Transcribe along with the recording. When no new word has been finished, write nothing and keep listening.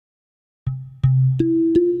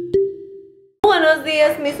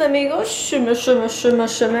días, mis amigos. Shimmer, shimmer, shimmer,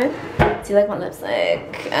 shimmer. Do you like my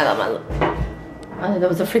lipstick? I love my lip. Oh, that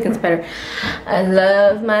was a freaking spider. I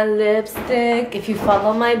love my lipstick. If you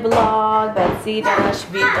follow my blog,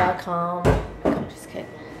 Betsy-V.com. I'm just kidding.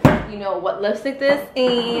 You know what lipstick this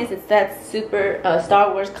is. It's that super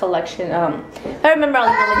Star Wars collection. If I remember, I'll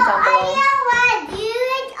leave the link down below.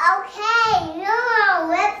 Okay, you know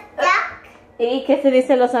lipstick. ¿Y qué se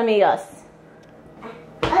dicen los amigos?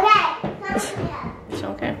 Okay. She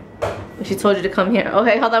don't care. She told you to come here.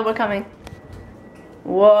 Okay, hold on, we're coming.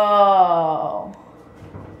 Whoa.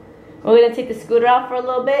 We're gonna take the scooter out for a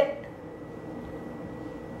little bit.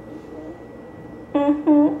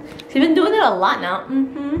 She's been doing it a lot now.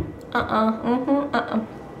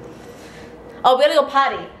 Oh, we gotta go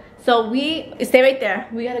potty. So we stay right there.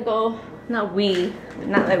 We gotta go. Not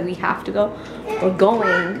that we have to go. We're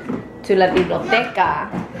going to la biblioteca.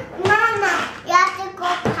 Mama, you have to go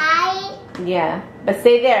potty. Yeah, but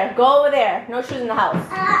stay there. Go over there. No shoes in the house.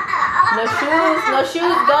 No shoes. No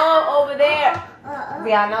shoes. Go over there.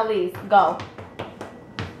 Yeah, no leave. Go.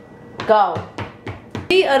 Go.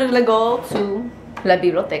 We are gonna go to la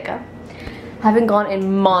biblioteca. Haven't gone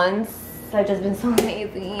in months. I've just been so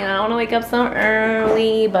lazy. I don't want to wake up so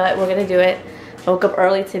early, but we're gonna do it. I woke up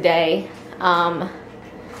early today. And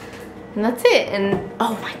that's it. And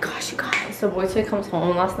oh my gosh, you guys. So BOYTOY comes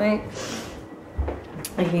home last night.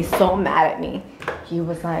 And he's so mad at me. He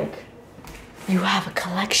was like, you have a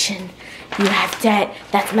collection. You have debt.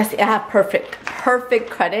 That's messy. I have perfect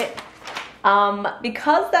credit.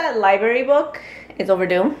 Because that library book is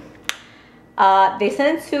overdue, they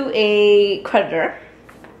sent it to a creditor.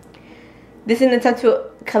 This is an attempt to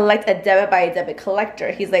collect a debit by a debit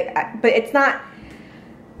collector. He's like, but it's not.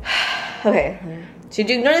 Okay. Should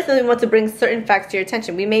you notice that we want to bring certain facts to your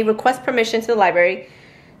attention? We may request permission to the library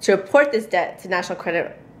to report this debt to National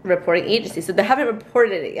Credit Reporting Agency. So they haven't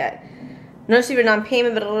reported it yet. Notice your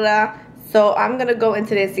non-payment, blah, blah, blah. So I'm going to go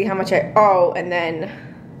into this, see how much I owe, and then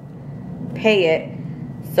pay it.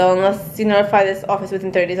 So unless you notify this office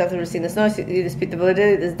within 30 days after receiving this notice, you dispute the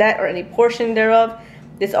validity of this debt or any portion thereof,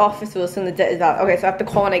 this office will assume the debt is valid. Okay, so I have to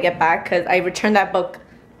call when I get back because I returned that book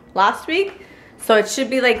last week. So it should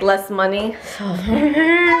be like less money. So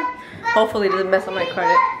hopefully it doesn't mess up my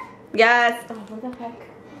credit. Yes. Oh, what the heck?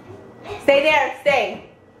 Stay there. Stay.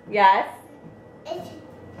 Yes. It's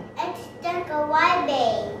like a white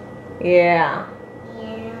bag. Yeah.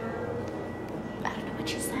 Yeah. I don't know what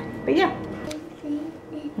you said, but yeah.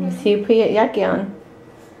 Let me see you put your yaki on.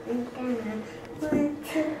 1,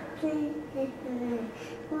 2, 3,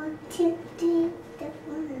 1, 2, 3,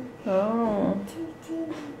 1. Oh. 1, 2, 3,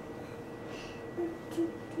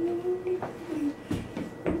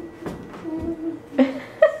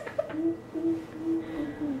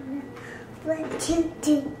 1,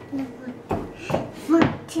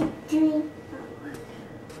 2, 3,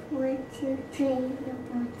 1, 2, 3,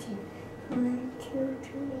 1, 2, 1,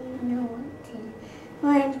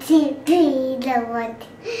 2, 3, 1.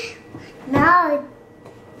 Now,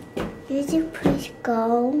 did you please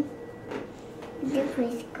go? Did you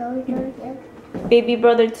please go? Baby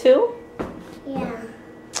brother too? Yeah.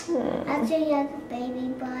 After you have a baby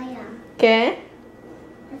boy. Okay.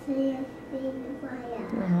 After you have a baby boy.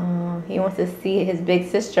 Oh, he wants to see his big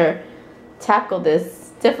sister tackle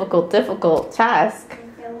this difficult task.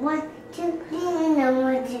 1, 2, 3, no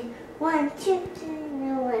 1, 2, 1, 2, 3,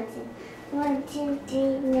 no 1, 2, 1, 2, 3,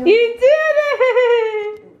 no. You did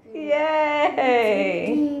it!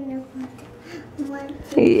 Yay!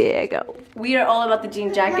 Yeah, go. We are all about the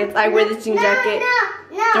jean jackets. I wear this jean jacket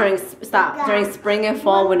during spring and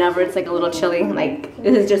fall whenever it's like a little chilly. Like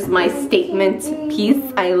this is just my statement piece.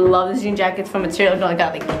 I love this jean jacket from Material Girl. I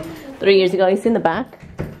got like 3 years ago. You see in the back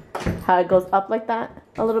how it goes up like that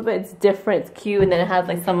a little bit? It's different. It's cute, and then it has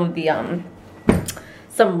like some of the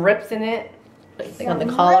some rips in it, like on the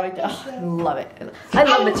collar right there. Oh, I love it. I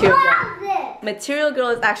love Material Girl. Material Girl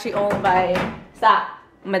is actually owned by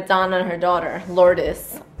Madonna and her daughter,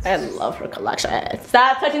 Lourdes. I love her collection.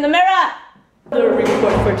 Stop touching the mirror! The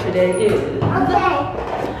report for today is... Okay.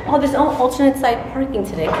 Oh, there's no alternate side parking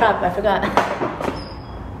today. Crap, I forgot.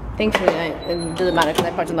 Thankfully, it doesn't matter because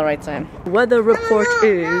I parked on the right side. Weather report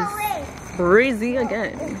is breezy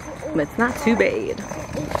again, but it's not too bad.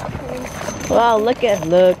 Wow, look at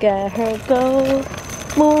her go.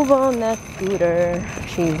 Move on that scooter.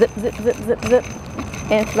 She zip, zip, zip, zip, zip,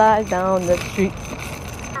 and flies down the street.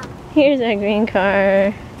 Here's our green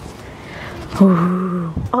car.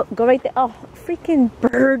 Ooh. Oh, go right there. Oh, freaking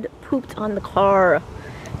bird pooped on the car.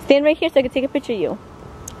 Stand right here so I can take a picture of you.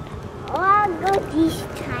 Oh, I'll go this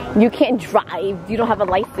time. You can't drive. You don't have a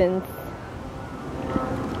license.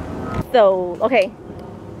 So, okay.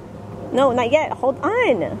 No, not yet. Hold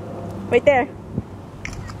on. Right there.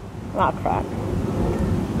 Oh, crap.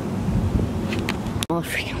 Oh,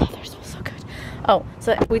 freaking leather smells so good. Oh,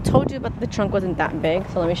 so we told you about the trunk wasn't that big.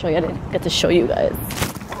 So let me show you. I didn't get to show you guys.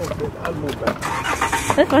 I'll move back.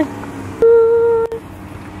 That's fine. Ooh,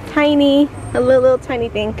 tiny. A little tiny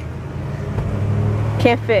thing.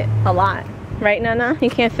 Can't fit a lot. Right, Nana? You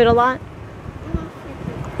can't fit a lot?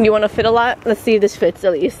 You want to fit a lot? Let's see if this fits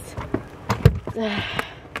at least.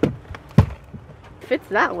 Fits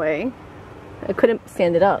that way. I couldn't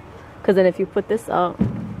stand it up. Because then if you put this up,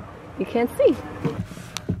 you can't see.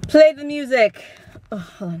 Play the music. Oh,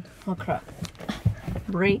 hold on. Oh, crap.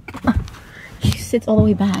 Break. She sits all the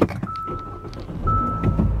way back.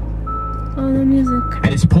 Oh, the music.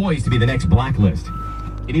 And it's poised to be the next Blacklist.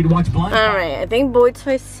 You need to watch Blind. Alright, I think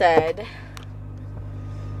BOYTOY said...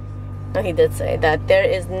 No, he did say that there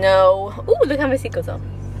is no... Ooh, look how my seat goes up.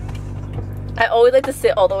 I always like to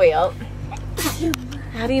sit all the way up.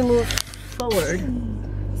 How do you move forward?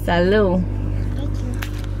 Salud.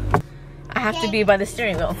 I have to be by the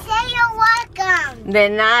steering wheel. Say you're welcome. De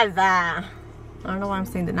nada. I don't know why I'm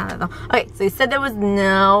saying de nada though. Okay, so he said there was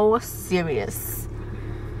no serious.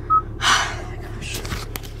 Oh my gosh.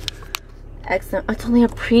 Excellent. It's only a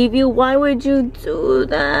preview. Why would you do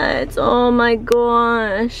that? Oh my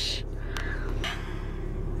gosh.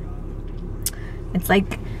 It's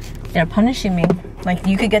like they're punishing me. Like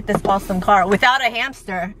you could get this awesome car without a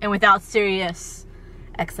hamster and without Sirius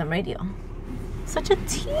XM radio. Such a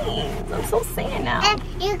tease. I'm so sad now. And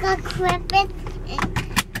you can clip it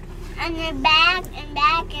on your back and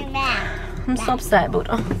back and back. I'm so upset,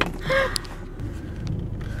 Buddha.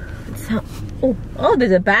 Oh,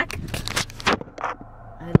 there's a back.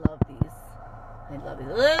 I love these. I love these.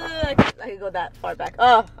 Ugh, I could go that far back.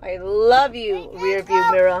 Oh, I love you, rear view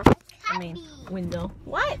mirror. I mean, window.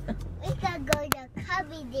 What? We can go to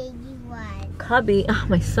Cubby Baby one. Cubby. Oh,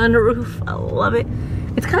 my sunroof. I love it.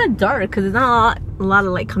 It's kind of dark because there's not a lot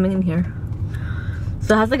of light coming in here.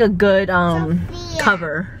 So it has like a good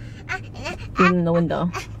cover in the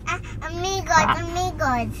window. Amigos.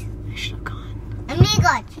 I should have gone.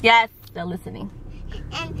 Amigos. Yes, they're listening.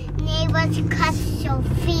 And neighbor's cut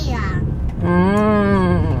Sophia.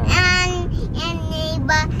 And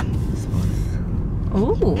neighbor.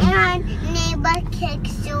 Ooh. And neighbor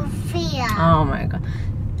kicks Sophia. Oh my god.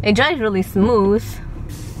 It drives really smooth.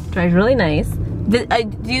 Drives really nice. Do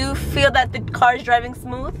you feel that the car is driving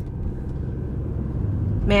smooth?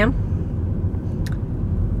 Ma'am?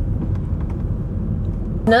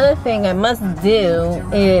 Another thing I must do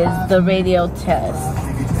is the radio test.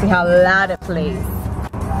 See how loud it plays.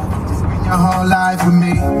 Your whole life with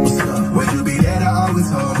me. Would you be there to always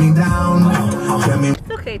hold me down?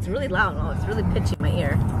 It's okay, it's really loud. Oh, it's really pitchy in my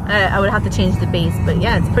ear. I would have to change the bass, but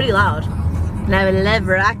yeah, it's pretty loud. And I would love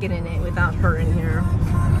rocking in it without her in here.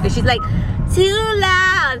 Because she's like, too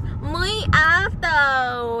loud, muy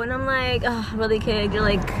alto. And I'm like, oh, really, kid? You're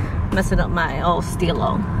like messing up my old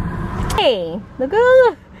stilo. Hey, look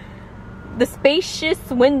at the spacious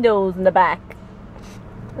windows in the back.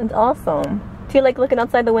 It's awesome. Do you like looking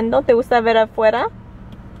outside the window? ¿Te gusta ver afuera?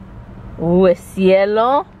 El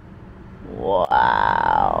cielo.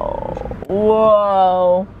 Wow.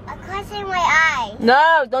 Whoa. I'm closing my eyes.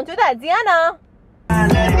 No, don't do that, Diana. No.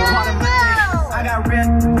 I got real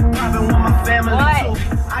poppin' with my family What? too.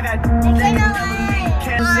 I got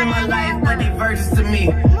candles in my life, but they virgins to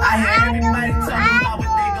me. I hear everybody talking about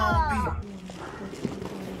what they gon' be.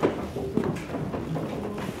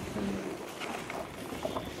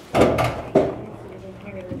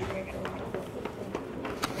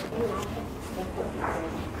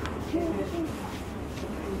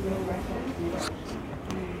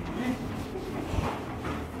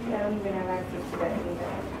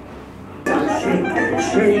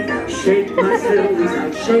 Shake my sillies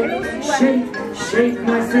out, shake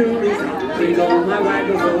my sillies out. Wiggle my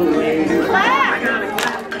waggles away. I gotta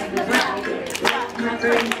clap my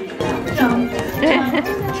crazy.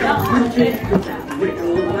 Jump my jiggles out.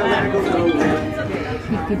 Wiggle my waggles away.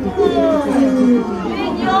 Big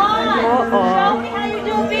yawn! Show me how you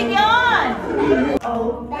do a big yawn!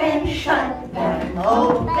 Open, shut them,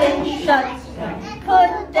 open, shut them.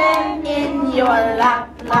 Put them in your lap,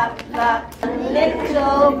 lap, lap.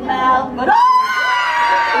 Little mouth, but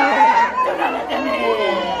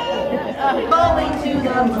going to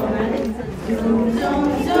the moon. Zoom, zoom,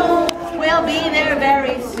 zoom. We'll be there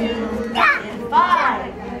very soon. In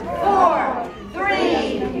 5, 4,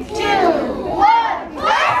 3, 2, 1.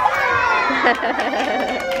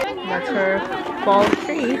 That's her fall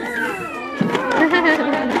treat.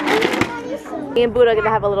 Me and Buddha are gonna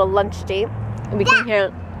have a little lunch date. And we came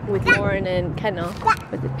here with Lauren and Kenna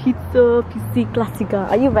with the pizza classica.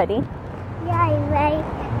 Are you ready? Yeah, I'm ready.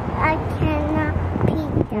 I cannot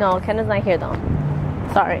pizza. No, Kenna's not here though.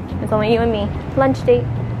 Sorry, it's only you and me. Lunch date.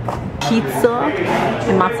 Pizza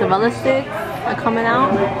and mozzarella sticks are coming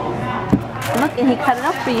out. Look, and he cut it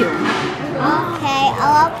up for you. Okay,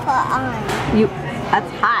 I'll put on.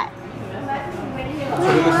 That's hot.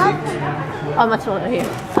 Oh, mozzarella here.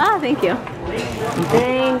 Ah, thank you.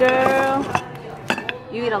 Dang, girl.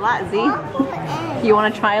 You eat a lot, Z. You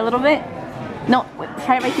want to try a little bit? No, wait,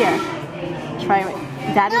 try it right here. Try it right.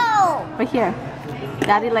 Daddy, No. right here.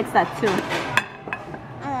 Daddy likes that too.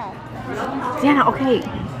 Diana, okay.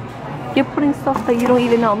 You're putting stuff that you don't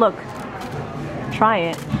even know. Look. Try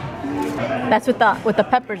it. That's with the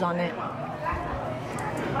peppers on it.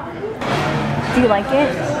 Do you like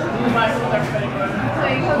it?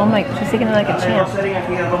 Oh my, she's taking it like a champ.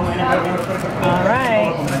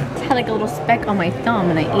 Alright. It had like a little speck on my thumb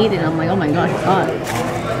and I ate it and I'm like, oh my gosh, it's hot.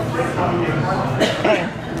 Okay.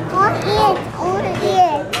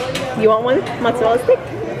 You want one? Mozzarella stick?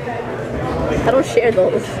 I don't share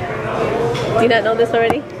those. Do you not know this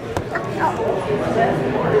already?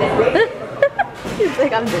 She's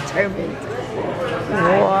like, I'm determined.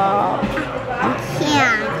 Wow.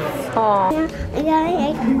 Yeah. Oh. I gotta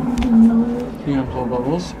You gonna blow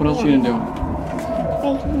bubbles? What else are you gonna do?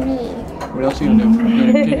 make me. What else are you gonna do?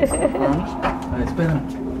 You gonna kick your arms? It's better.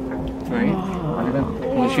 Right?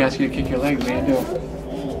 Well, she asks you to kick your legs, what do you do?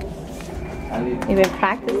 You've been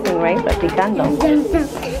practicing, right? But picando.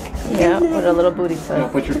 Yeah, with a little booty You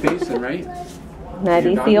twist. put your face in, right?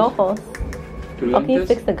 Nariz y ojos. Do it Oh, like can you this.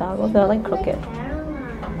 fix the goggles? They're like crooked.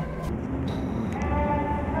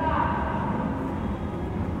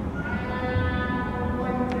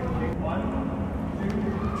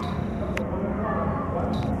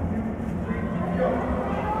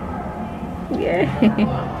 Yeah.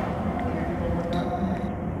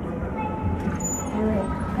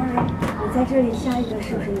 你在这里，下一个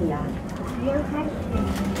是不是你呀？已经开始。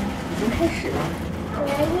已经开始了。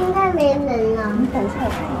应该没人了。你等一下，我看一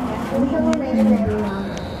下。什么时候没人了？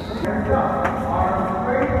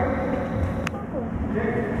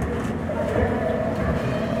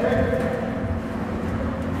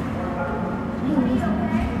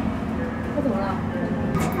他怎么了？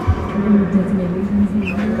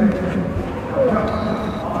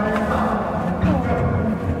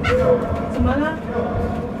怎么了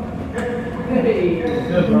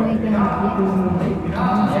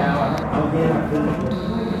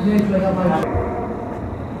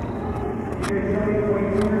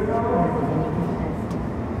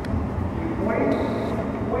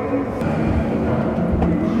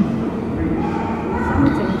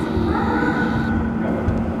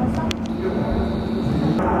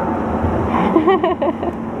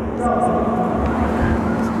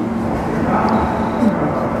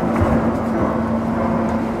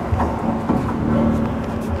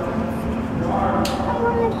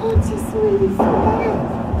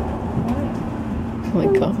？Oh my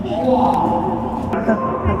gosh.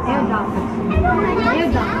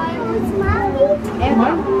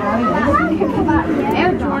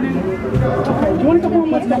 Air Jordan. Do you want to go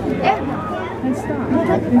home? Let's go. And stop.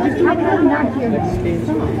 I'm not here.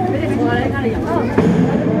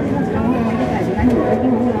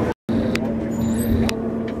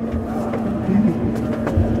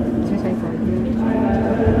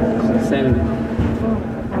 Sanity.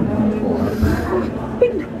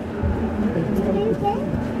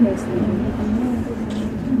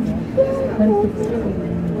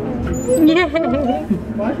 Get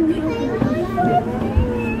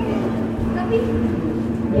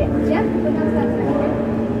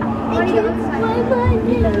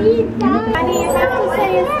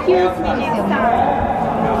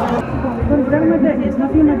out of my bed. There's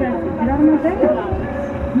nothing in my bed. Get out of my bed.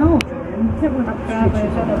 No.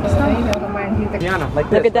 Diana, like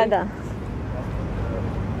Look this. at Dada.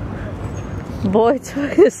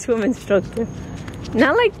 BOYTOY is swim instructor.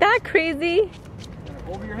 Not like that, crazy.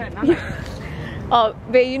 Over your head, not that. Oh,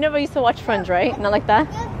 babe, you never used to watch Friends, right? Not like that?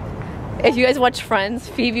 If you guys watch Friends,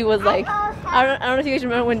 Phoebe was like, I don't know if you guys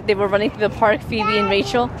remember when they were running through the park, Phoebe and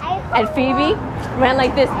Rachel, and Phoebe ran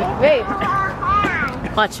like this. Babe,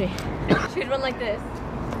 watch me. She'd run like this.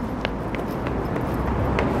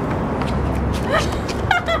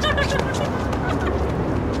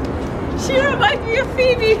 She reminds me of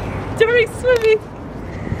Phoebe during swimming.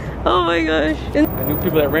 Oh my gosh. I knew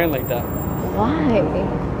people that ran like that. Why?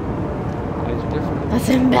 It's different. That's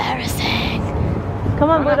embarrassing. Come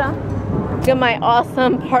on, Buddha. Look at my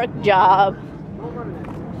awesome park job.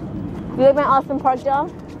 You like my awesome park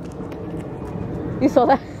job? You saw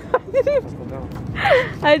that?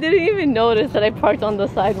 I didn't even notice that I parked on the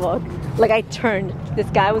sidewalk. Like I turned. This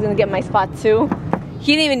guy was gonna get my spot too.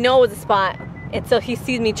 He didn't even know it was a spot until he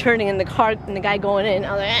sees me turning in the car and the guy going in.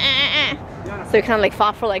 I was like, So he kind of like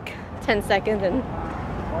fought for like 10 seconds and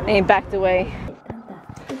he backed away.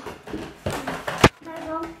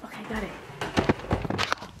 Okay, got it.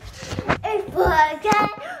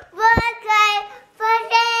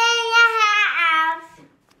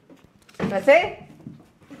 That's it?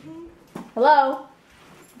 Hello?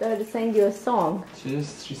 They're just sang you a song. She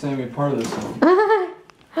sang me part of this song.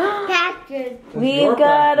 Package. We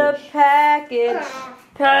got a package.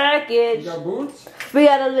 You got boots? We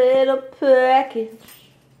got a little package.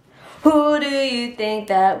 Who do you think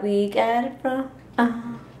that we got it from?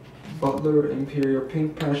 Butler Imperial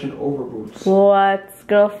Pink Passion Overboots. What,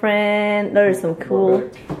 girlfriend? Those are some cool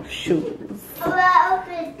shoes.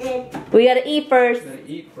 We gotta eat first. Gotta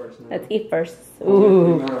eat first. Now. Let's eat first.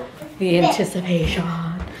 Ooh, the anticipation.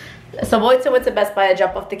 So Boytoy went to Best Buy to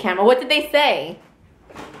jump off the camera. What did they say?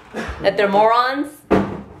 That they're morons?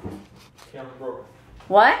 Camera's broken.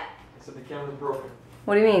 What? I said the camera's broken.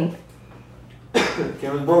 What do you mean? The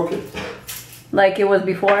camera's broken. Like it was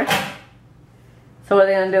before? So what are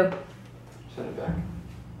they gonna do? Send it back.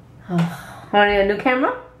 Want to need a new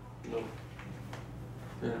camera? No.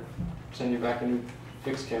 Yeah. Send you back a new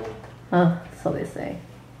fixed camera. Oh, so they say.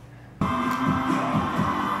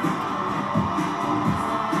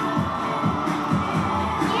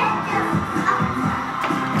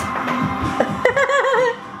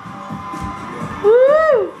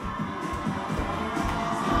 Woo!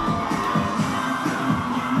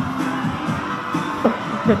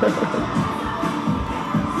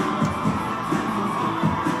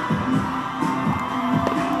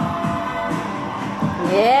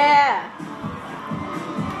 Yeah.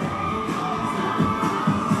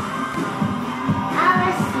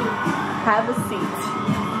 Have a seat.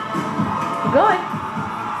 Keep going.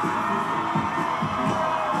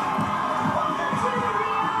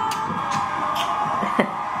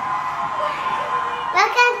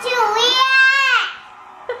 Look at you,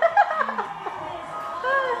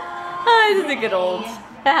 Oh, this is a good old.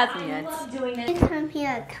 That hasn't yet. Come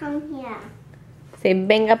here, come here. Say,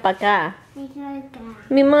 venga pa' acá. Venga acá.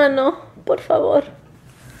 Mi mano, por favor.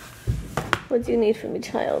 What do you need from me,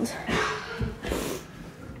 child?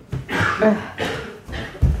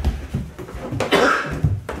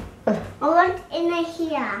 What's in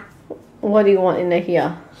here? What do you want in the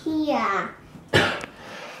here? Here.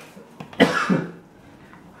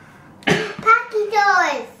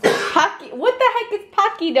 Packitos. Pocky. What the heck is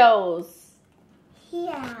Pockitos?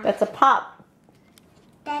 Here. That's a pop.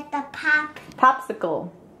 That's a pop.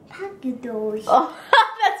 Popsicle. Packitos. Oh,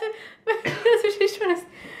 that's what she's trying to say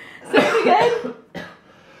it again.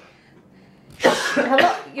 Hello,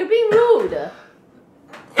 you're being rude.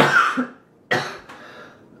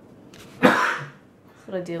 That's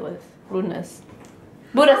what I deal with. Rudeness.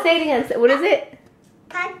 Buddha, say it again. What is it?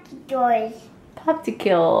 Packitos.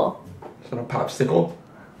 Popsicle. Is that a popsicle?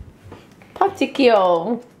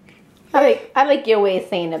 Popsicle. I like your way of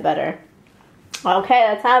saying it better. Okay,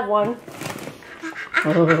 let's have one.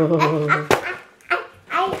 Oh.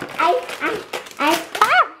 I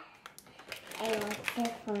want this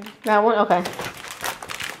one. That one? Okay.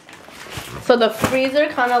 So the freezer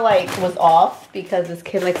kind of like was off because this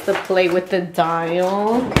kid likes to play with the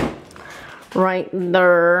dial right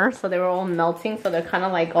there. So they were all melting. So they're kind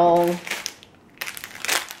of like all a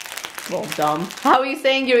little dumb. How are you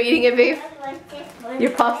saying you were eating it, babe?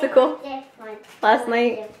 Your popsicle? Last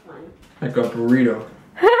night? Like a burrito.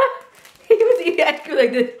 He was eating ice cream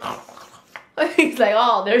like this. He's like,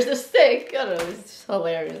 oh, there's a stick. I don't know, it's just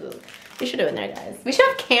hilarious. We should have been there, guys. We should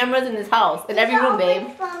have cameras in this house, in every room, babe.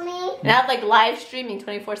 And have like live streaming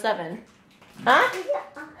 24/7. Huh?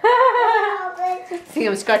 See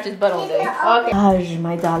him scratch his butt all day. Okay. Package,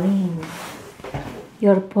 my darling.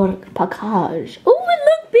 Your package. Oh,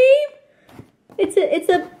 look, babe. It's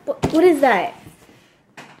a, what is that?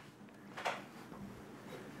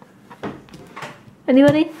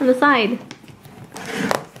 Anybody on the side?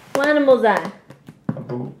 What animal is that? A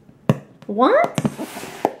boot. What?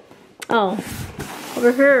 Oh,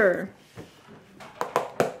 over here.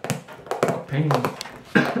 A penguin.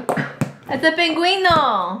 It's a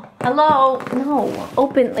penguino. Hello. No,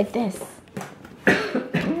 open like this.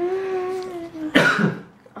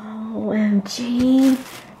 OMG.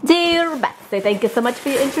 Dear Betsy, thank you so much for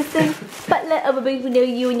your interest in Butler. Everybody who know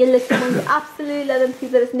you and your little ones. Absolutely love them.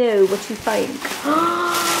 Please let us know what you think.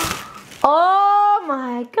 Oh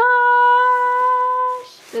my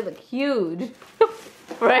gosh. They look huge.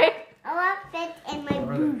 Right? I want fit in my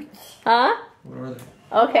boots. Huh? What are they?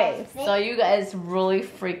 Okay, so you guys really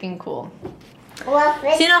freaking cool. What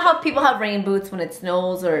So you know how people have rain boots when it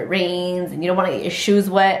snows or it rains and you don't want to get your shoes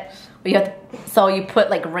wet? But you have to, so you put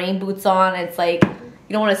like rain boots on. And it's like you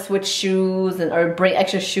don't want to switch shoes or bring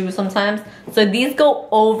extra shoes sometimes. So these go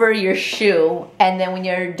over your shoe, and then when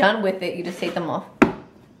you're done with it, you just take them off.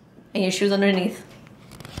 And your shoes underneath.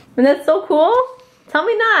 And that's so cool. Tell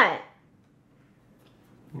me not.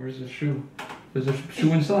 Where's the shoe? There's a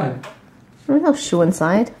shoe inside. There's no shoe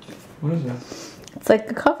inside. What is that? It's like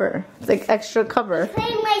a cover. It's like extra cover.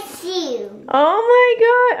 Play my shoe. Oh my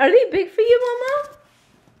god. Are they big for you, Mama?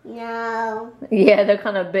 No. Yeah, they're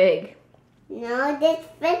kind of big. No, this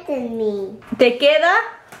fits in me. ¿Te queda?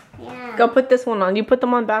 Yeah. Go put this one on. You put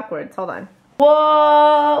them on backwards. Hold on.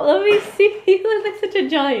 Whoa. Let me see. You look like such a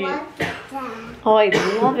giant. What's that? Oh, I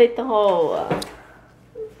love it though.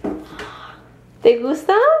 ¿Te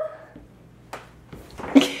gusta?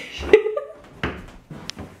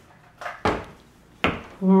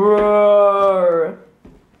 Roar.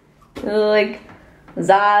 Like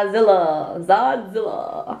Zazilla.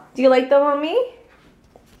 Zazilla. Do you like them on me?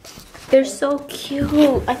 They're so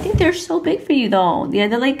cute. I think they're so big for you though. Yeah,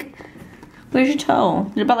 they're like, where's your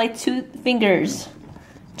toe? They're about like 2 fingers.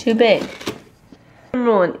 Too big.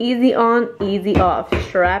 Number 1, easy on, easy off.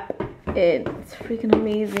 Strap in. It's freaking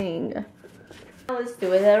amazing. Now let's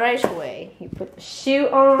do it the right way. You put the shoe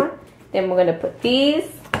on, then we're gonna put these.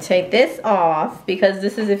 Take this off because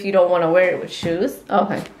this is if you don't want to wear it with shoes.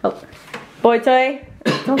 Okay. Oh. Boy toy,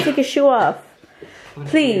 don't take your shoe off.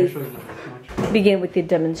 Please begin with the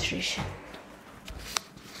demonstration.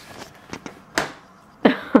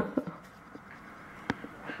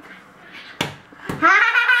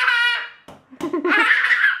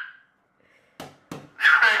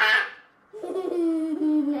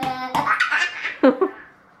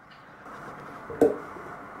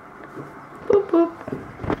 Boop boop.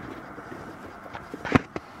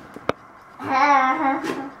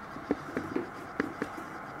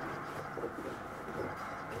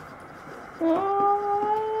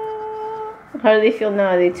 How do they feel now?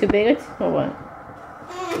 Are they too big or what?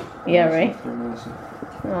 Yeah, right?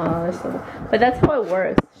 Oh, they're so, but that's how it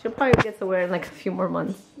works. She'll probably get to wear it in like a few more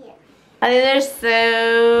months. Yeah. I think they're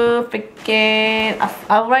so freaking...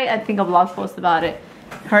 I'll write, I think, a blog post about it.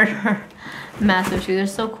 Her massive shoes. They're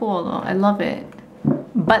so cool, though. I love it.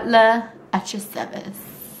 Butler at your service.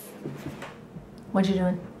 What you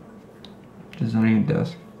doing? Designing a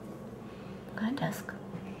desk. What kind of desk?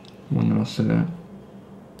 One that I'll sit at.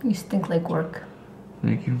 You stink like work.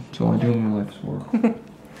 Thank you. That's all I do in my life is work.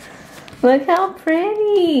 Look how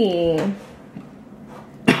pretty.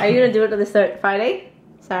 Are you gonna do it on the Friday?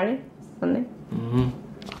 Saturday? Sunday? Mm-hmm.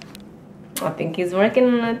 I think he's working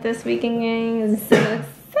on it this weekend, gang. So excited.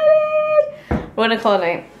 We're gonna call it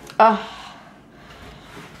night. Oh.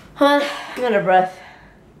 I'm out of breath.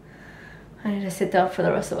 I need to sit down for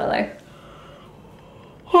the rest of my life.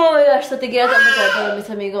 Oh my gosh, so te quiero tanto, mis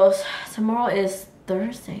amigos. Tomorrow is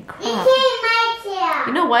Thursday. Crap.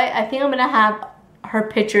 You know what? I think I'm gonna have her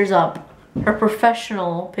pictures up. Her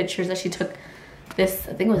professional pictures that she took this,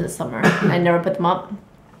 I think it was this summer. I never put them up.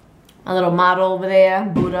 A little model over there,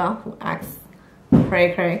 Buddha, who acts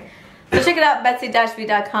cray cray. So check it out,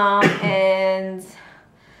 Betsy-V.com, and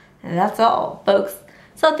that's all, folks.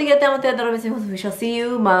 So te quiero tanto, we shall see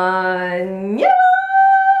you mañana.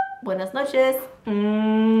 Buenas noches.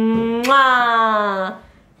 Mwah.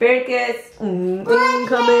 Bird kiss.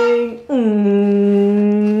 Incoming.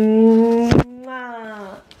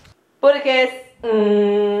 Mwah. Buddha kiss.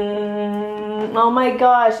 Oh my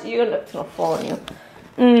gosh, it's gonna fall on you.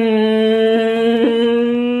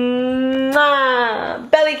 Mwah.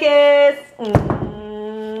 Belly kiss.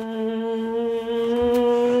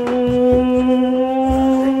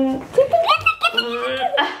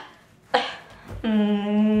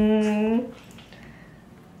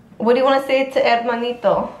 What do you want to say to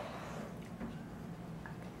hermanito?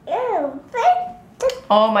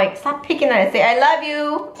 Oh my, stop picking at it. Say, I love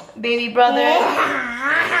you, baby brother.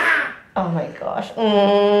 Oh my gosh.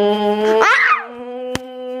 Ow!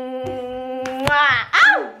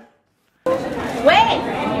 Wait!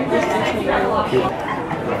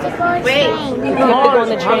 Wait. You have to go on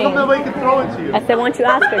the train. I said, why don't you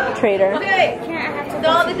ask her, traitor? Okay. So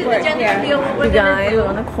this is the gender deal. You guys,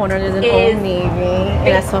 on the corner, there's an Old Navy.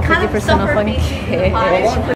 And I saw 50% off on kids.